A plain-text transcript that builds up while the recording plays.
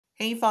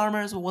Hey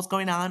farmers, what's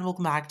going on?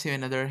 Welcome back to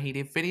another Hey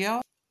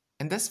video.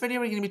 In this video,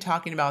 we're going to be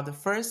talking about the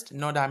first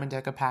No Diamond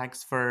Deco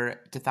Packs for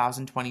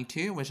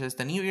 2022, which is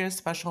the New Year's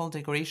special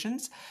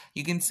decorations.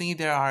 You can see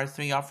there are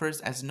 3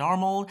 offers as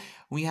normal.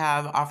 We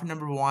have offer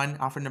number 1,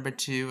 offer number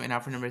 2, and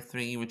offer number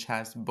 3, which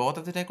has both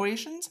of the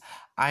decorations.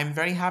 I'm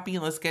very happy.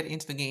 Let's get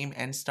into the game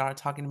and start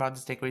talking about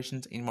these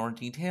decorations in more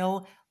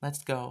detail.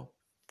 Let's go.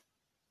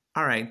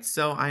 Alright,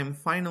 so I'm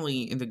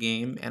finally in the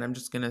game, and I'm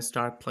just gonna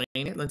start playing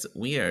it. That's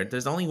weird.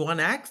 There's only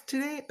 1 axe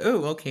today?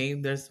 Oh, okay,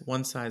 there's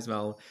 1 size.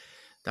 Well,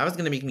 that was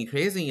gonna make me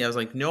crazy. I was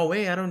like, no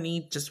way, I don't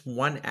need just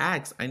 1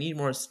 axe. I need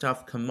more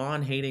stuff. Come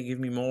on, Hayden, give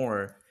me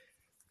more.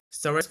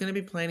 So we're just gonna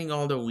be planting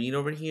all the wheat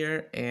over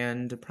here,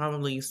 and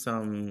probably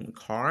some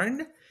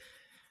corn.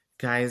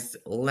 Guys,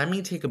 let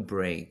me take a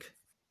break.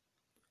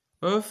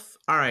 Oof.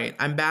 Alright,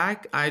 I'm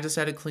back. I just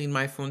had to clean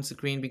my phone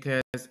screen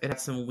because it had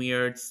some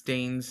weird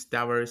stains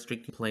that were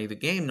restricted to play the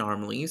game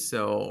normally.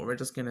 So we're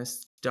just gonna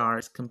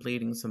start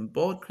completing some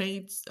bolt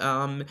crates.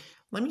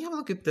 Let me have a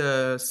look at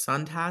the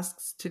sun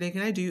tasks today.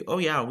 Can I do? Oh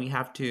yeah, we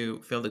have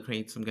to fill the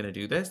crates. I'm gonna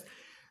do this.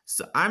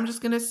 So I'm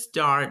just gonna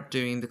start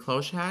doing the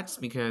close hats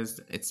because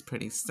it's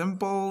pretty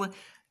simple.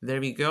 There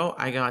we go.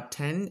 I got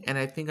 10 and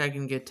I think I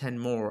can get 10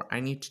 more.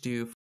 I need to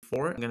do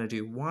 4. I'm gonna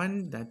do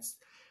 1.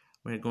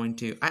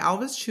 I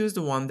always choose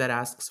the one that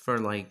asks for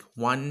like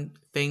 1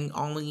 thing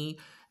only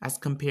as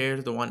compared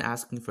to the one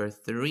asking for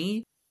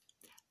 3.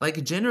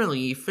 Like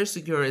generally, fish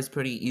secure is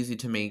pretty easy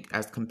to make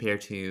as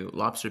compared to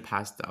lobster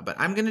pasta. But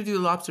I'm gonna do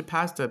lobster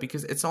pasta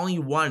because it's only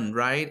 1,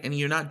 right? And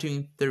you're not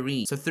doing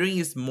 3. So 3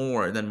 is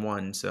more than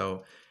 1.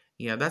 So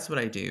yeah, that's what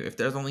I do. If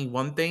there's only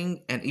 1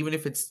 thing, and even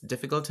if it's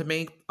difficult to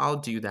make, I'll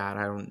do that.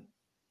 I don't want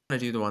to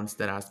do the ones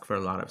that ask for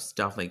a lot of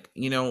stuff. Like,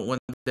 you know, when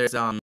there's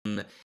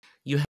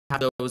you have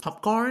those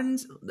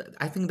popcorns,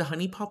 I think the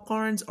honey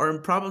popcorns, or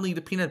probably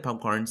the peanut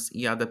popcorns.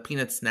 Yeah, the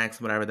peanut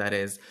snacks, whatever that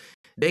is.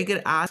 They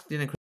get asked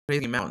in a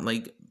crazy amount,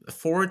 like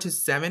 4 to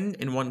 7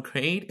 in 1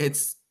 crate.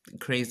 It's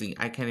crazy.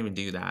 I can't even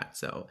do that.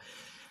 So,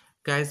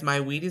 guys, my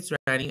wheat is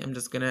ready. I'm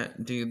just gonna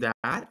do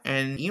that.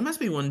 And you must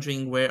be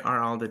wondering, where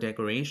are all the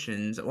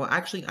decorations? Well,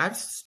 actually, I've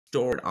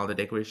stored all the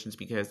decorations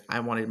because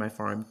I wanted my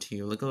farm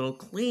to look a little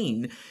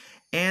clean.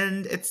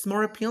 And it's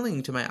more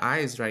appealing to my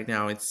eyes right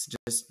now. It's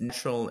just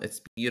natural,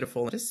 it's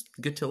beautiful, just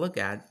good to look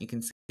at. You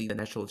can see the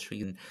natural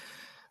trees and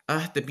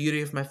the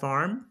beauty of my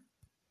farm.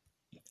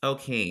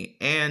 Okay,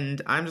 and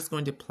I'm just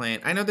going to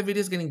plant. I know the video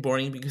is getting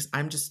boring because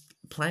I'm just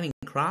planting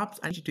crops.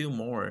 I need to do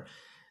more.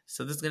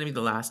 So this is going to be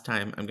the last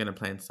time I'm going to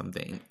plant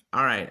something.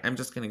 Alright, I'm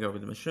just going to go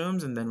with the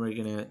mushrooms and then we're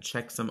going to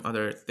check some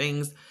other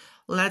things.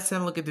 Let's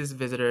have a look at these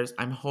visitors.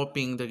 I'm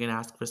hoping they're going to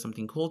ask for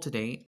something cool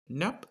today.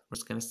 Nope, we're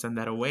just going to send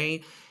that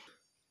away.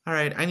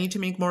 Alright, I need to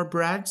make more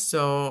bread,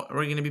 so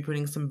we're going to be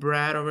putting some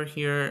bread over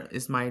here.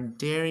 Is my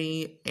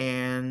dairy,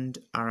 and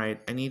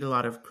alright, I need a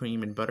lot of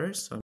cream and butter,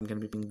 so I'm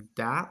going to be putting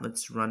that.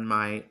 Let's run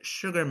my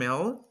sugar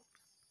mill.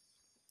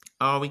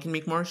 Oh, we can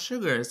make more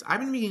sugars.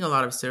 I've been making a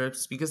lot of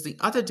syrups because the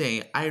other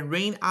day I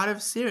ran out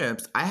of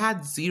syrups. I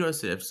had 0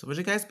 syrups. Would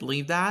you guys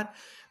believe that?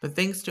 But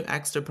thanks to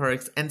extra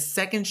perks and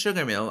second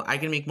sugar mill, I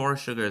can make more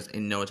sugars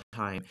in no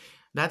time.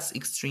 That's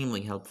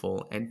extremely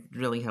helpful and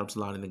really helps a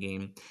lot in the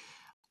game.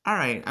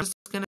 Alright, I'm just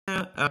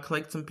gonna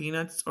collect some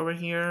peanuts over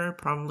here.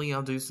 Probably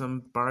I'll do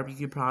some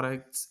barbecue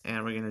products,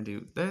 and we're gonna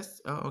do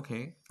this. Oh,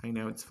 okay. I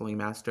know it's fully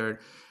mastered.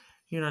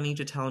 You don't need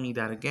to tell me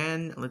that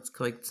again. Let's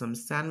collect some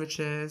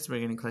sandwiches.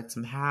 We're gonna collect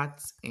some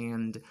hats,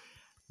 and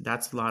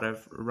that's a lot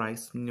of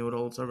rice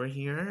noodles over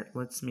here.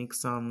 Let's make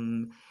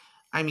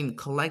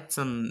collect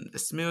some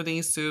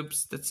smoothie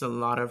soups. That's a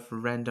lot of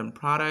random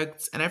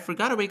products. And I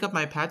forgot to wake up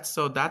my pets,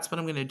 so that's what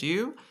I'm gonna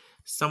do.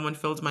 Someone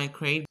filled my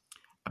crate.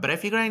 But I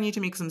figure I need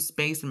to make some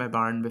space in my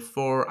barn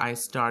before I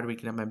start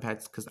waking up my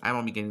pets because I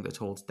won't be getting the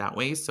tools that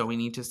way. So we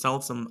need to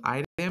sell some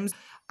items.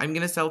 I'm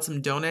going to sell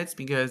some donuts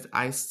because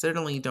I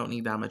certainly don't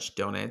need that much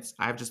donuts.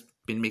 I've just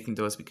been making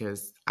those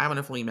because I want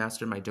to fully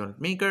master my donut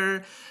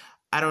maker.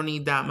 I don't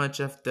need that much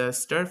of the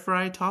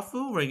stir-fry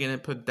tofu. We're going to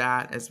put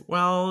that as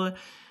well.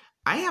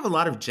 I have a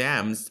lot of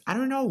jams. I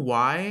don't know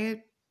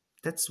why.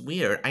 That's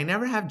weird. I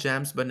never have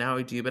gems, but now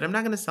I do. But I'm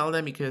not going to sell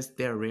them because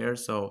they're rare,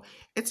 so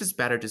it's just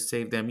better to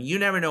save them. You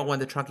never know when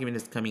the truck event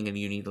is coming and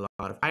you need a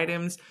lot of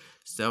items.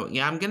 So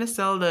yeah, I'm going to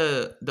sell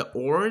the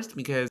ores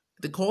because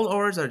the coal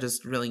ores are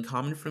just really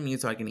common for me,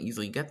 so I can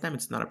easily get them.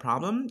 It's not a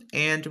problem.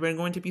 And we're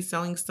going to be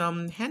selling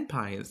some hand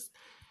pies.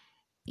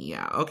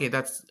 Yeah, okay,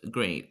 that's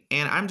great.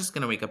 And I'm just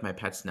going to wake up my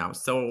pets now.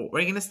 So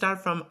we're going to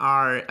start from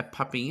our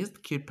puppies, the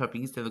cute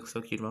puppies. They look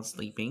so cute while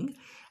sleeping.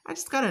 I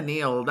just got a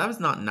nail. That was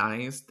not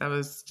nice. That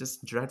was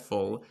just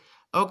dreadful.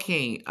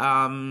 Okay,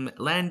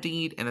 land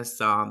deed and a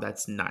saw.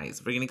 That's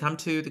nice. We're going to come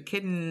to the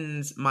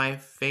kittens, my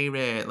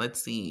favorite.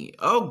 Let's see.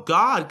 Oh,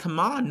 God, come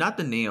on, not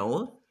the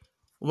nail.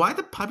 Why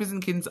the puppies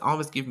and kittens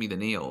always give me the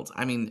nails?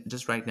 I mean,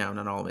 just right now,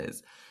 not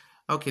always.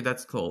 Okay,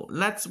 that's cool.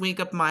 Let's wake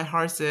up my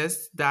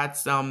horses.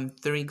 That's 3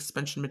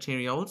 expansion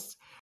materials.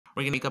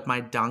 We're gonna wake up my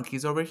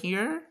donkeys over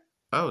here.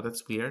 Oh,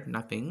 that's weird.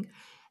 Nothing.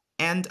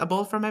 and a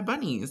bowl for my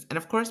bunnies. And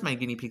of course, my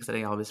guinea pigs that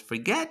I always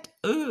forget.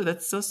 Ooh,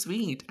 that's so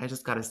sweet. I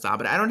just gotta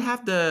stop it. I don't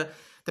have the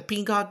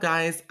peacock,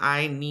 guys.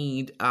 I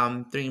need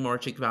 3 more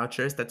chick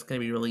vouchers. That's gonna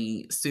be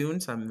really soon,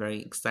 so I'm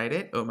very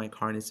excited. Oh, my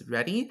card is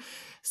ready.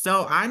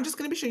 So I'm just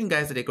gonna be showing you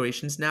guys the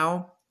decorations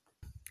now.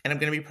 And I'm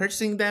going to be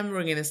purchasing them.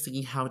 We're going to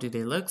see how do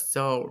they look.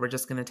 So we're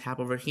just going to tap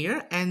over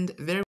here. And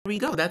there we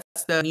go. That's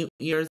the New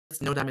Year's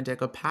No Diamond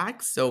Deco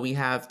Pack. So we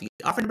have the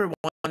offer number 1,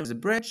 which is a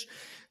bridge.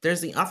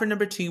 There's the offer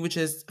number 2, which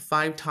is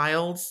 5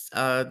 tiles,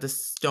 the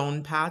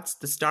stone pats,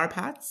 the star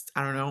pats.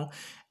 I don't know.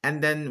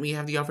 And then we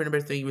have the offer number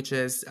 3, which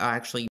is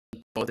actually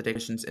both the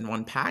decorations in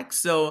one pack.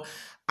 So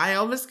I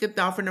always get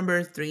the offer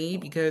number 3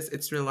 because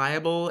it's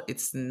reliable.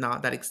 It's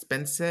not that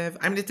expensive.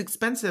 I mean, it's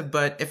expensive,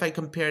 but if I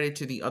compare it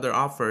to the other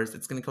offers,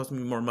 it's going to cost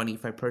me more money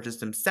if I purchase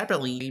them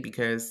separately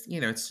because,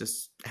 you know, it's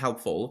just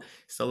helpful.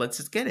 So let's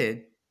just get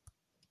it.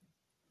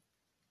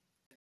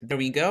 There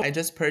we go. I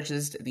just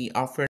purchased the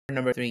offer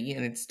number 3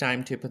 and it's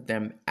time to put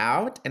them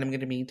out. And I'm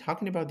going to be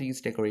talking about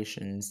these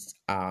decorations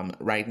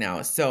right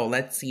now. So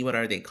let's see, what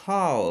are they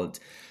called?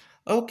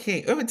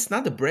 Okay. Oh, it's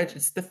not the bridge.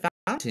 It's the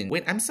fountain.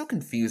 Wait, I'm so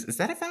confused. Is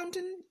that a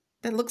fountain?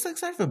 That looks like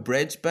sort of a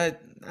bridge,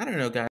 but I don't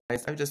know, guys.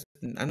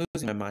 I'm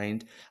losing my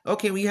mind.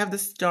 Okay, we have the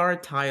star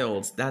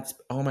tiles.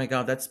 Oh my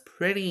god, that's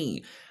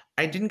pretty.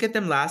 I didn't get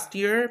them last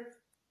year.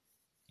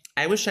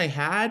 I wish I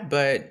had,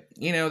 but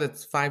you know,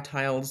 that's 5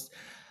 tiles.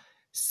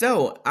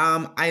 So,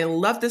 I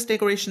love this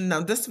decoration.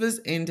 Now, this was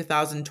in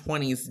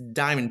 2020's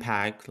Diamond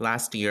Pack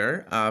last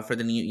year, for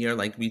the new year.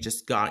 Like, we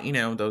just got, you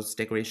know, those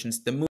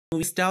decorations, the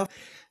movie stuff.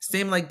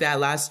 Same like that,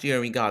 last year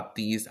we got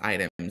these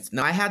items.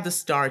 Now, I had the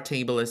star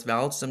table as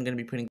well, so I'm going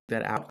to be putting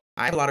that out.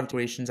 I have a lot of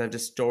decorations. I've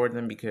just stored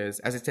them because,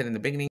 as I said in the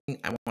beginning,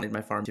 I wanted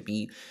my farm to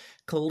be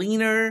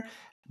cleaner.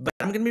 But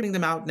I'm going to be bringing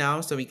them out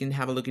now so we can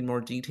have a look in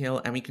more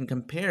detail and we can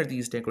compare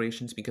these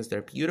decorations because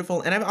they're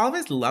beautiful. And I've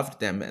always loved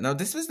them. Now,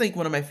 this was like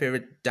one of my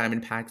favorite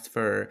diamond packs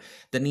for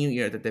the new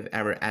year that they've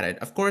ever added.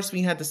 Of course,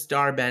 we had the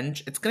star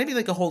bench. It's going to be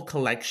like a whole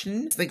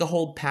collection. It's like a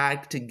whole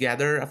pack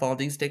together of all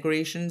these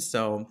decorations.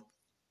 So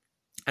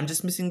I'm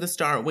just missing the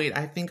star. Wait,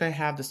 I think I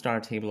have the star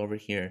table over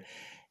here.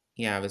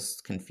 Yeah, I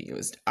was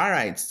confused. All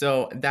right,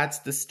 so that's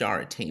the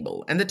star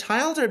table. And the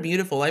tiles are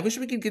beautiful. I wish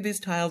we could get these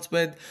tiles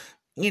with,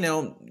 you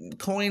know,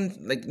 coins,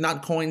 like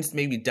not coins,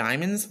 maybe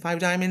diamonds, 5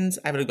 diamonds.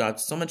 I would have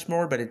got so much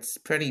more, but it's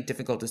pretty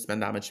difficult to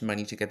spend that much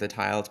money to get the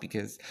tiles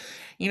because,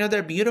 you know,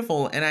 they're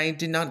beautiful. And I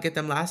did not get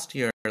them last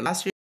year.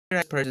 Last year,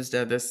 I purchased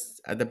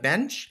the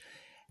bench.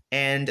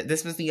 And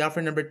this was the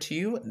offer number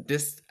 2,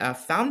 this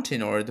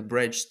fountain or the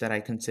bridge that I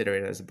consider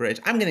it as a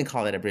bridge. I'm going to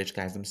call it a bridge,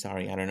 guys. I'm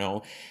sorry. I don't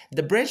know.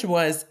 The bridge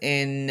was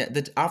in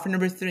the offer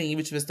number 3,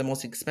 which was the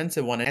most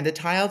expensive one. And the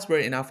tiles were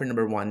in offer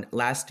number 1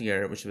 last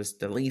year, which was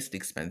the least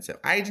expensive.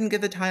 I didn't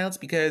get the tiles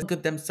because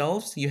good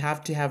themselves. You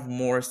have to have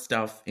more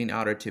stuff in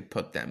order to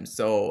put them.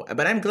 So,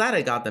 but I'm glad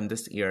I got them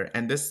this year.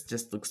 And this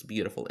just looks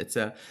beautiful. It's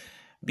a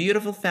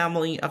beautiful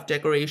family of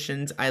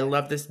decorations. I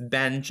love this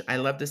bench. I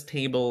love this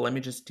table. Let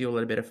me just do a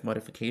little bit of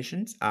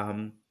modifications.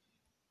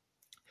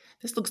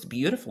 This looks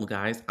beautiful,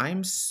 guys.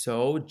 I'm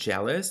so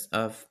jealous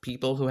of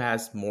people who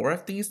has more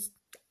of these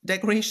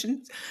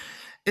decorations.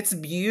 It's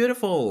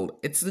beautiful.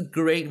 It's a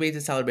great way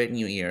to celebrate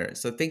New Year.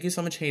 So thank you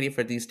so much, Haiti,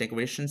 for these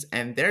decorations.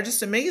 And they're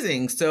just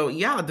amazing. So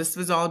yeah, this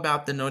was all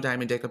about the No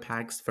Diamond Deco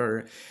Packs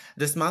for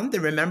this month.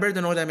 And remember,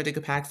 the No Diamond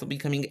Deco Packs will be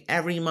coming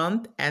every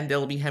month. And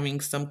they'll be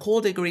having some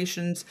cool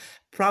decorations,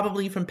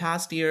 probably from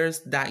past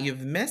years that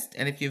you've missed.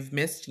 And if you've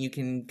missed, you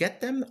can get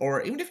them.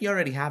 Or even if you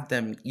already have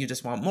them, you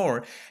just want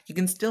more, you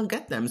can still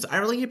get them. So I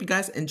really hope you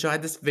guys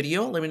enjoyed this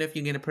video. Let me know if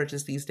you're going to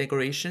purchase these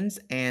decorations.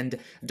 And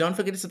don't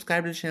forget to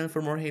subscribe to the channel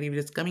for more Haiti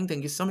videos coming.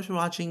 Thank you so much for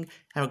watching.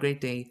 Have a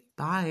great day.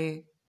 Bye.